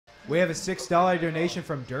We have a $6 donation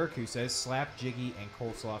from Dirk who says slap Jiggy and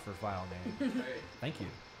coleslaw for file name. Thank you.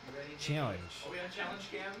 Challenge. Are we on challenge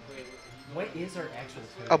cam? What is our actual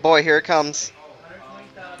Oh boy, here it comes.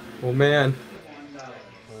 Oh man.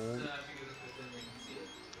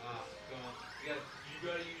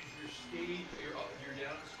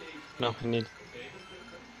 No, I need.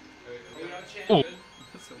 Oh.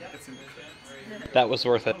 That was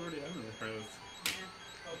worth it.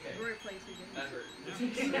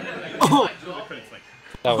 Oh.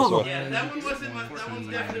 That was worth it. Yeah, that one wasn't. That one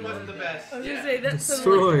definitely wasn't the best. I was gonna say that's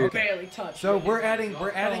Destroyed. like barely touched. So we're adding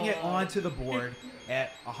it onto the board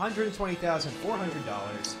at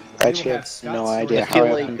 $120,400. I actually have no idea I how feel I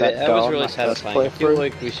like opened that, that was door really on my first satisfying. I feel playthrough.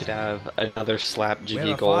 like we should have another slap We have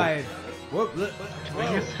Jiggy a goal. 5. Whoop, We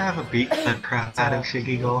just have a beat the crap out of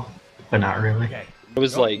Jyggy goal, but not really. Okay. It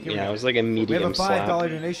was Oh, like, here we yeah, go. it was like a We have medium a $5 slap.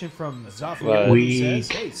 donation from Zeldathon But- who We- says,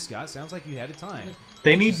 "Hey Scott, sounds like you had a time."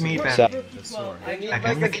 They need me back. So- The sword. I need I'm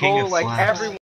like the a king goal of like slaps. everyone.